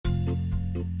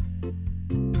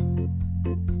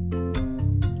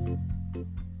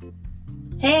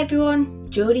Hey everyone,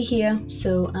 Jodie here.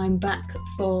 So I'm back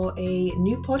for a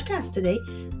new podcast today,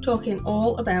 talking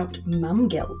all about mum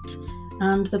guilt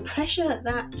and the pressure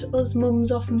that us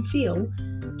mums often feel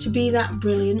to be that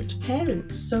brilliant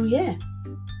parent. So yeah,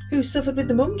 who suffered with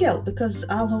the mum guilt? Because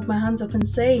I'll hold my hands up and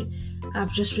say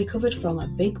I've just recovered from a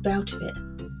big bout of it.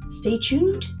 Stay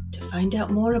tuned to find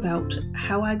out more about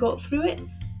how I got through it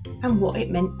and what it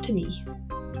meant to me.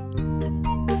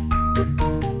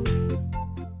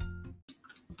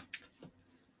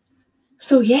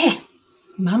 So yeah,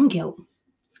 mum guilt.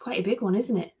 It's quite a big one,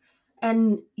 isn't it?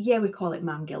 And yeah, we call it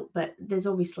mum guilt, but there's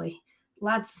obviously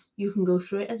lads, you can go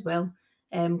through it as well,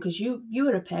 because you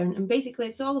are a parent, and basically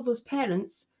it's all of us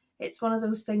parents. It's one of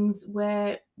those things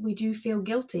where we do feel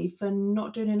guilty for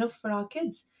not doing enough for our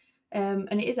kids,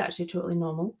 and it is actually totally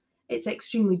normal. It's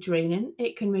extremely draining.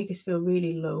 It can make us feel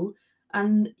really low,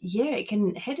 and yeah, it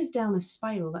can head us down a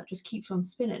spiral that just keeps on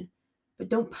spinning. But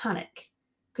don't panic,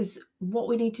 because what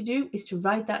we need to do is to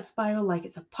ride that spiral like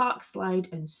it's a park slide,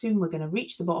 and soon we're going to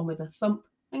reach the bottom with a thump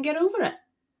and get over it.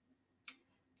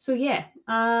 So yeah,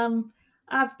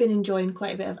 I've been enjoying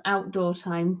quite a bit of outdoor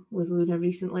time with Luna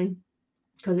recently,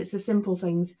 because it's the simple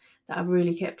things that have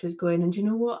really kept us going. And you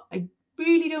know what? I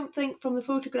really don't think from the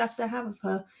photographs I have of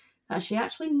her that she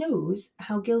actually knows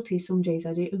how guilty some days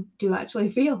I do actually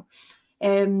feel.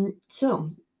 So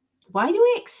why do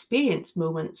we experience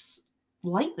moments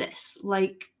like this,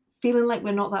 like feeling like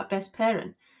we're not that best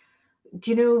parent? Do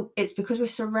you know, it's because we're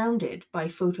surrounded by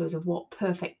photos of what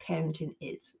perfect parenting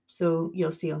is. So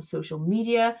you'll see on social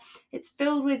media, it's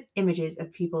filled with images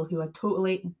of people who are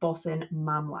totally bossing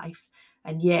mum life.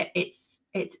 And yet it's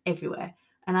everywhere.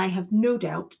 And I have no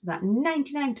doubt that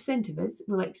 99% of us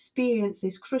will experience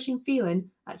this crushing feeling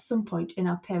at some point in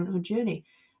our parenthood journey.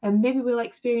 And maybe we'll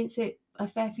experience it a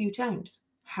fair few times.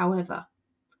 However,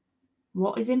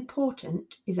 what is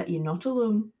important is that you're not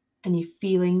alone and your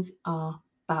feelings are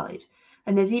valid.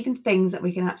 And there's even things that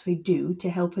we can actually do to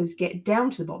help us get down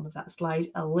to the bottom of that slide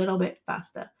a little bit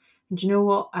faster. And do you know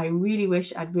what? I really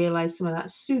wish I'd realised some of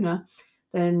that sooner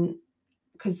than,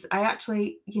 because I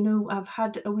actually, I've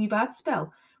had a wee bad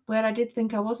spell where I did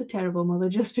think I was a terrible mother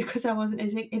just because I wasn't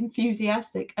as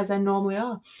enthusiastic as I normally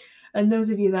are. And those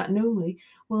of you that know me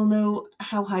will know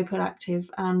how hyperactive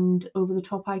and over the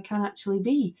top I can actually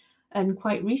be. And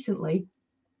quite recently,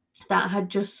 that had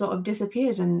just sort of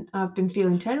disappeared, and I've been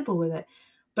feeling terrible with it.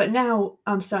 But now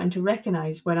I'm starting to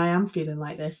recognise when I am feeling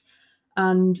like this.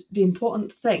 And the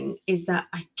important thing is that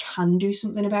I can do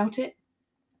something about it.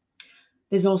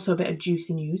 There's also a bit of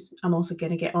juicy news I'm also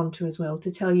going to get onto as well, to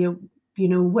tell you,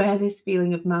 where this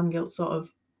feeling of mum guilt sort of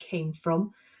came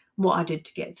from, what I did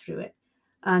to get through it.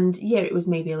 And yeah, it was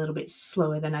maybe a little bit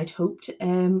slower than I'd hoped.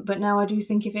 But now I do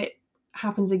think if it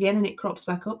happens again and it crops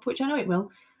back up, which I know it will,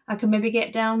 I can maybe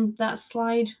get down that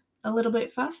slide a little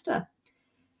bit faster.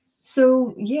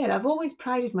 So yeah, I've always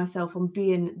prided myself on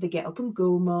being the get up and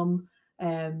go mum.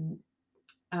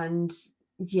 And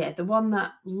yeah, the one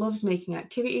that loves making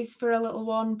activities for a little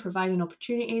one, providing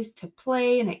opportunities to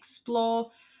play and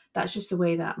explore. That's just the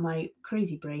way that my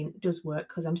crazy brain does work,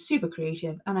 because I'm super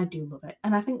creative and I do love it.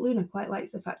 And I think Luna quite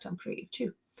likes the fact I'm creative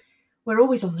too. We're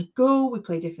always on the go. We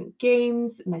play different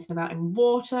games, messing about in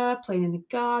water, playing in the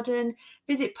garden,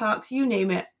 visit parks, you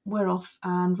name it, we're off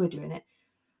and we're doing it.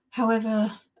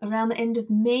 However, around the end of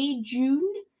May,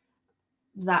 June,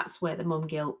 that's where the mum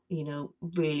guilt,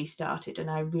 really started, and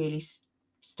I really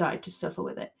started to suffer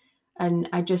with it. And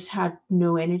I just had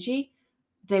no energy.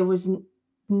 There was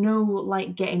no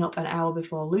like getting up an hour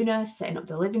before Luna, setting up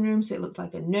the living room so it looked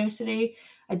like a nursery.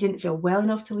 I didn't feel well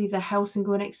enough to leave the house and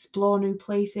go and explore new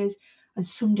places. And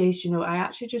some days, I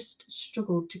actually just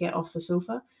struggled to get off the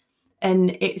sofa.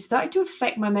 And it started to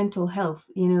affect my mental health.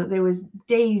 There was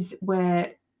days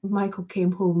where Michael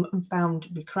came home and found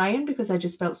me crying because I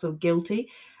just felt so guilty.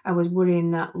 I was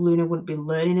worrying that Luna wouldn't be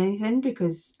learning anything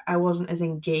because I wasn't as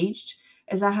engaged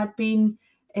as I had been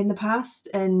in the past.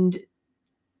 And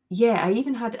yeah, I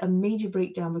even had a major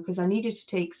breakdown because I needed to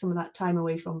take some of that time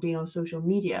away from being on social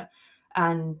media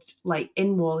and like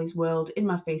in Wally's world, in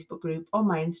my Facebook group, on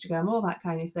my Instagram, all that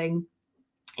kind of thing,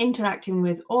 interacting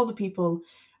with all the people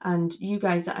and you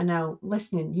guys that are now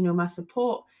listening, my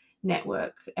support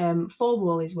network for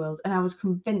Wally's World. And I was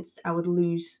convinced I would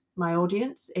lose my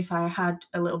audience if I had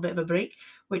a little bit of a break,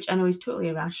 which I know is totally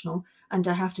irrational. And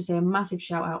I have to say a massive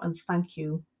shout out and thank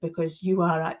you, because you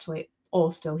are actually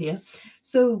all still here.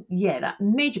 So yeah, that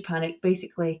major panic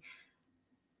basically,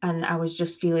 and I was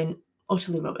just feeling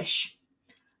utterly rubbish.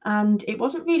 And it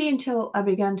wasn't really until I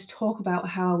began to talk about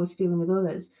how I was feeling with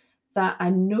others that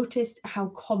I noticed how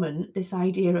common this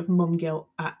idea of mum guilt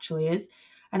actually is.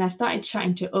 and I started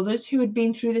chatting to others who had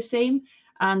been through the same.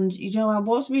 And, I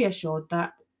was reassured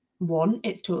that one,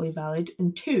 it's totally valid,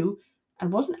 and two, I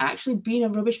wasn't actually being a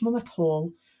rubbish mum at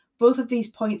all. Both of these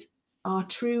points are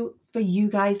true for you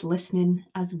guys listening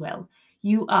as well.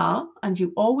 You are, and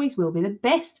you always will be, the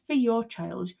best for your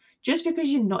child. Just because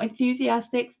you're not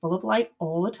enthusiastic, full of life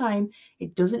all the time,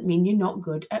 it doesn't mean you're not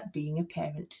good at being a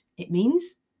parent. It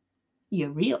means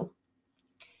you're real.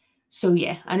 So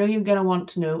yeah, I know you're going to want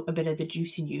to know a bit of the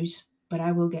juicy news, but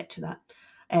I will get to that.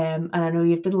 And I know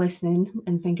you've been listening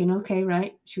and thinking, okay,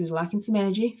 right, she was lacking some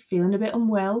energy, feeling a bit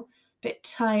unwell, a bit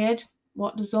tired.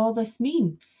 What does all this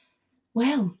mean?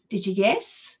 Well, did you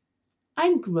guess?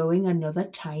 I'm growing another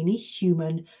tiny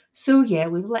human. So yeah,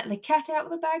 we've let the cat out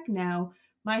of the bag now.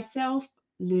 Myself,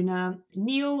 Luna,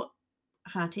 Neo,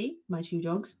 Hattie, my two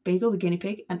dogs, Bagel the guinea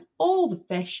pig, and all the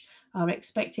fish are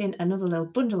expecting another little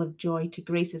bundle of joy to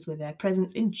grace us with their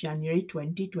presence in January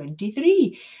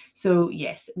 2023. So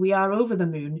yes, we are over the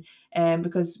moon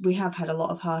because we have had a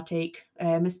lot of heartache,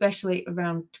 especially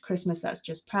around Christmas that's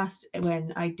just passed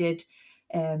when I did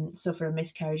suffer a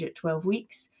miscarriage at 12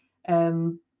 weeks. But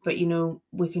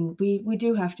we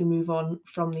do have to move on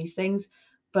from these things.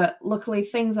 But luckily,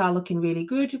 things are looking really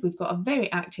good. We've got a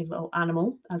very active little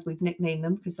animal, as we've nicknamed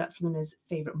them, because that's Luna's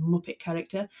favourite Muppet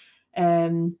character.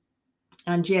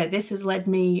 And yeah, this has led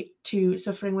me to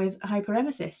suffering with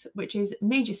hyperemesis, which is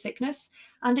major sickness,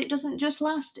 and it doesn't just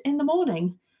last in the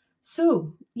morning.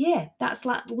 So yeah, that's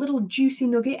that little juicy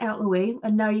nugget out of the way,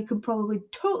 and now you can probably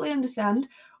totally understand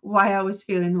why I was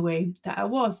feeling the way that I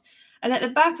was. And at the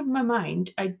back of my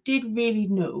mind, I did really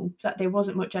know that there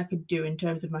wasn't much I could do in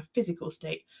terms of my physical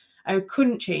state. I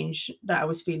couldn't change that I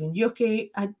was feeling yucky.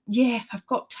 I've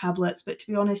got tablets, but to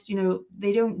be honest,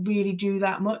 they don't really do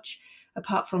that much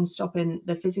apart from stopping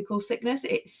the physical sickness.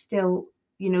 It's still,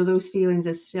 those feelings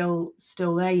are still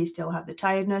there. You still have the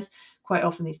tiredness. Quite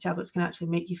often these tablets can actually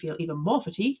make you feel even more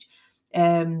fatigued.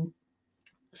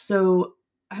 So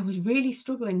I was really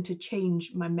struggling to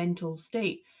change my mental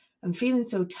state, and feeling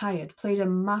so tired played a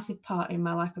massive part in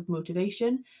my lack of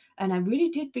motivation. And I really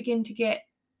did begin to get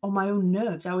on my own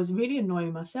nerves. I was really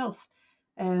annoying myself.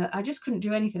 I just couldn't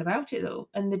do anything about it though.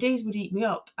 And the days would eat me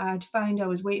up. I'd find I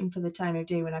was waiting for the time of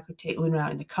day when I could take Luna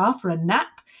out in the car for a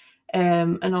nap.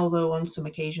 And although on some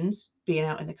occasions being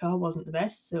out in the car wasn't the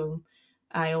best, so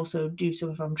I also do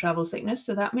suffer from travel sickness.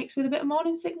 So that mixed with a bit of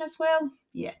morning sickness, well,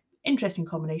 yeah, interesting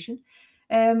combination.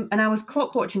 And I was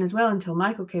clock watching as well until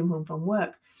Michael came home from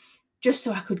work, just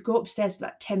so I could go upstairs for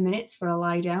that 10 minutes for a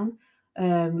lie down.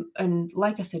 And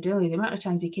like I said earlier, the amount of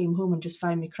times he came home and just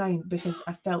found me crying because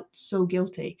I felt so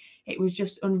guilty. It was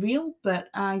just unreal, but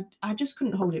I just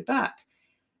couldn't hold it back.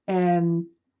 And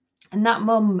that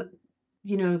mum,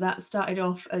 that started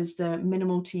off as the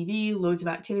minimal TV, loads of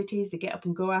activities, the get up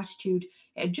and go attitude.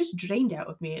 It had just drained out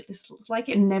of me. It's like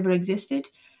it never existed.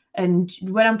 And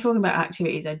when I'm talking about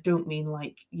activities, I don't mean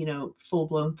like, full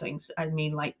blown things. I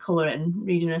mean like colouring,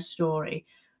 reading a story,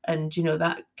 and,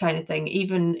 that kind of thing.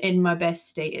 Even in my best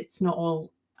state, it's not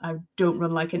all, I don't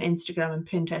run like an Instagram and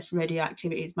Pinterest ready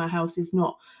activities. My house is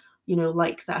not,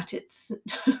 like that. It's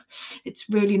it's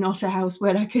really not a house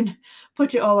where I can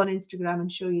put it all on Instagram and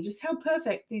show you just how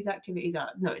perfect these activities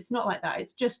are. No, it's not like that.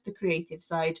 It's just the creative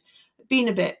side, being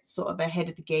a bit sort of ahead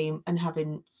of the game and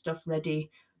having stuff ready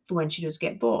for when she does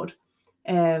get bored.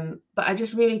 But I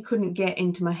just really couldn't get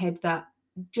into my head that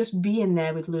just being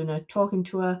there with Luna, talking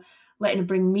to her, letting her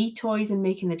bring me toys and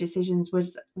making the decisions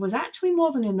was actually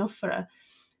more than enough for her.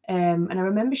 And I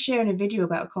remember sharing a video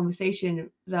about a conversation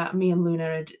that me and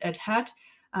Luna had,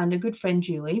 and a good friend,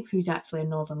 Julie, who's actually a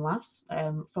Northern Lass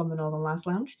from the Northern Lass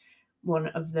Lounge, one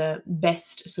of the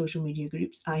best social media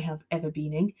groups I have ever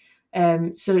been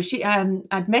in. So she had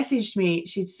messaged me,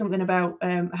 she'd something about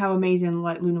how amazing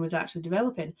like Luna was actually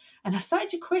developing. And I started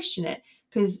to question it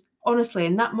because honestly,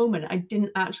 in that moment, I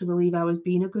didn't actually believe I was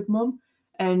being a good mum.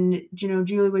 And,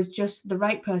 Julie was just the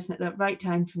right person at the right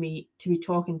time for me to be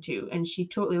talking to. And she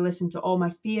totally listened to all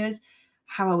my fears,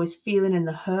 how I was feeling and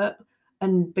the hurt.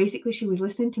 And basically, she was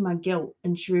listening to my guilt.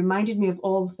 And she reminded me of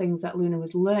all the things that Luna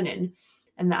was learning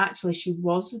and that actually she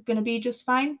was going to be just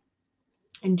fine.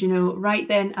 And, right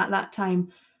then at that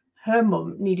time, her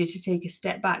mum needed to take a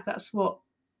step back. That's what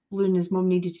Luna's mum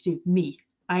needed to do. Me.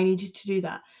 I needed to do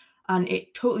that. And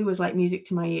it totally was like music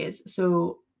to my ears.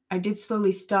 So I did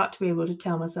slowly start to be able to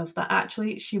tell myself that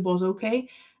actually she was okay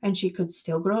and she could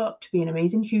still grow up to be an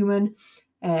amazing human.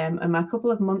 And my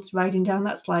couple of months riding down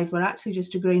that slide were actually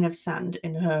just a grain of sand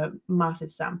in her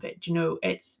massive sandpit.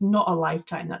 It's not a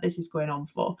lifetime that this is going on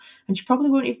for. And she probably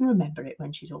won't even remember it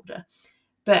when she's older.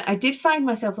 But I did find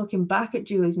myself looking back at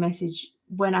Julie's message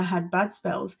when I had bad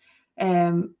spells,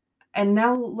 And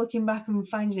now looking back and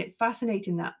finding it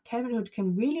fascinating that parenthood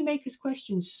can really make us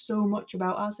question so much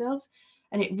about ourselves.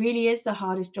 And it really is the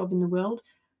hardest job in the world,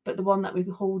 but the one that we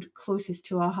hold closest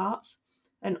to our hearts.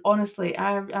 And honestly,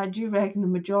 I do reckon the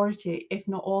majority, if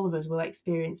not all of us, will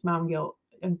experience mom guilt,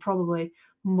 and probably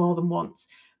more than once.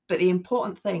 But the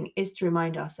important thing is to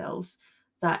remind ourselves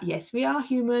that yes, we are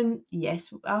human,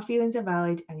 yes, our feelings are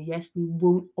valid, and yes, we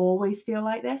won't always feel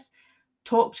like this.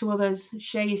 Talk to others,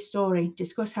 share your story,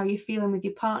 discuss how you're feeling with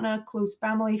your partner, close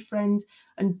family, friends,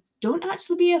 and don't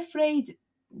actually be afraid,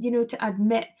 to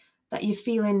admit that you're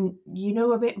feeling,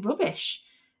 a bit rubbish.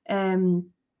 And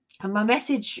my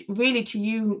message really to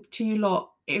you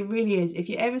lot, it really is, if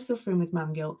you're ever suffering with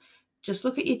mum guilt, just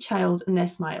look at your child and their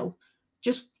smile.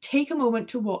 Just take a moment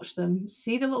to watch them,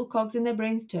 see the little cogs in their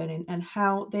brains turning and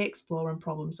how they explore and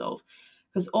problem solve.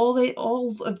 Because all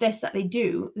of this that they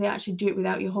do, they actually do it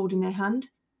without you holding their hand.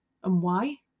 And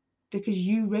why? Because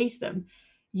you raised them.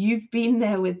 You've been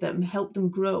there with them, helped them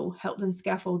grow, helped them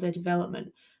scaffold their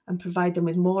development, and provide them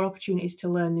with more opportunities to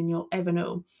learn than you'll ever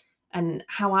know. And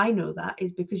how I know that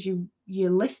is because you're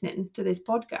listening to this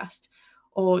podcast,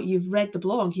 or you've read the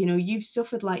blog. You've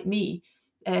suffered like me.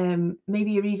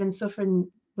 Maybe you're even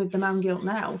suffering with the man guilt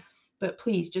now. But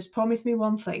please just promise me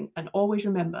one thing, and always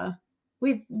remember,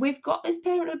 we've got this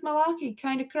parenthood malarkey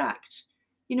kind of cracked.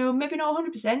 Maybe not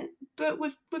 100%, but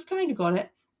we've kind of got it.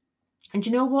 And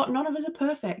you know what? None of us are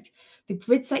perfect. The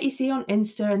grids that you see on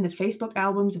Insta and the Facebook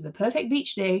albums of the perfect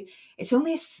beach day, it's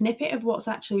only a snippet of what's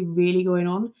actually really going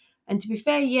on. And to be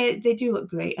fair, yeah, they do look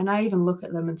great. And I even look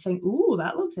at them and think, ooh,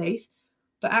 that looks ace.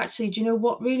 But actually, do you know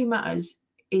what really matters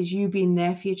is you being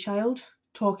there for your child,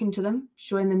 talking to them,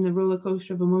 showing them the roller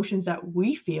coaster of emotions that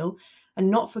we feel, and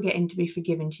not forgetting to be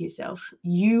forgiving to yourself.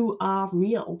 You are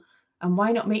real. And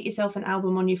why not make yourself an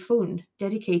album on your phone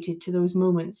dedicated to those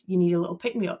moments you need a little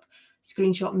pick-me-up?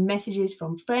 Screenshot messages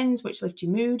from friends which lift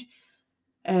your mood,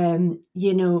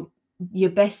 your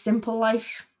best simple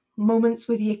life moments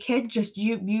with your kid, just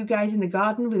you guys in the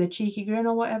garden with a cheeky grin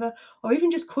or whatever, or even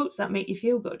just quotes that make you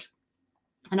feel good.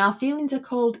 And our feelings are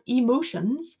called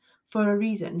emotions for a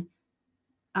reason.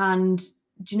 And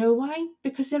do you know why?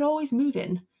 Because they're always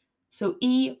moving. So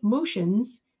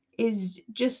emotions is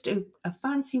just a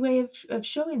fancy way of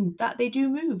showing that they do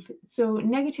move. So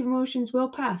negative emotions will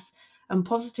pass and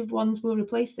positive ones will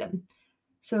replace them.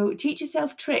 So teach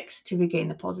yourself tricks to regain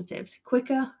the positives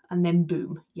quicker, and then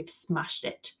boom, you've smashed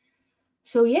it.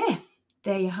 So yeah,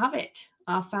 there you have it.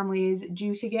 Our family is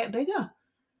due to get bigger.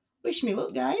 Wish me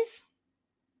luck, guys.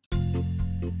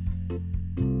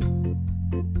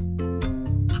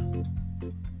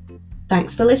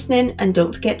 Thanks for listening, and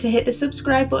don't forget to hit the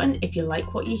subscribe button if you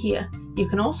like what you hear. You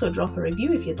can also drop a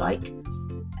review if you'd like.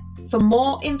 For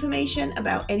more information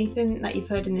about anything that you've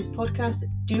heard in this podcast,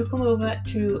 do come over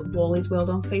to Wally's World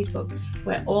on Facebook,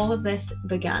 where all of this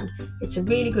began. It's a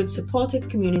really good supportive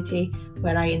community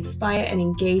where I inspire and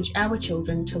engage our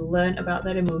children to learn about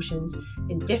their emotions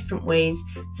in different ways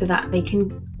so that they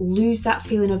can lose that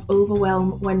feeling of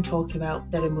overwhelm when talking about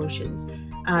their emotions.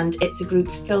 And it's a group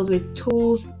filled with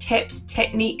tools, tips,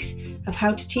 techniques of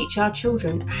how to teach our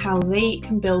children how they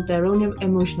can build their own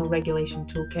emotional regulation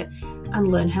toolkit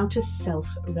and learn how to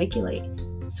self-regulate.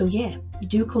 So yeah,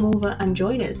 do come over and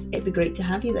join us. It'd be great to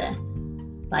have you there.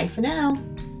 Bye for now.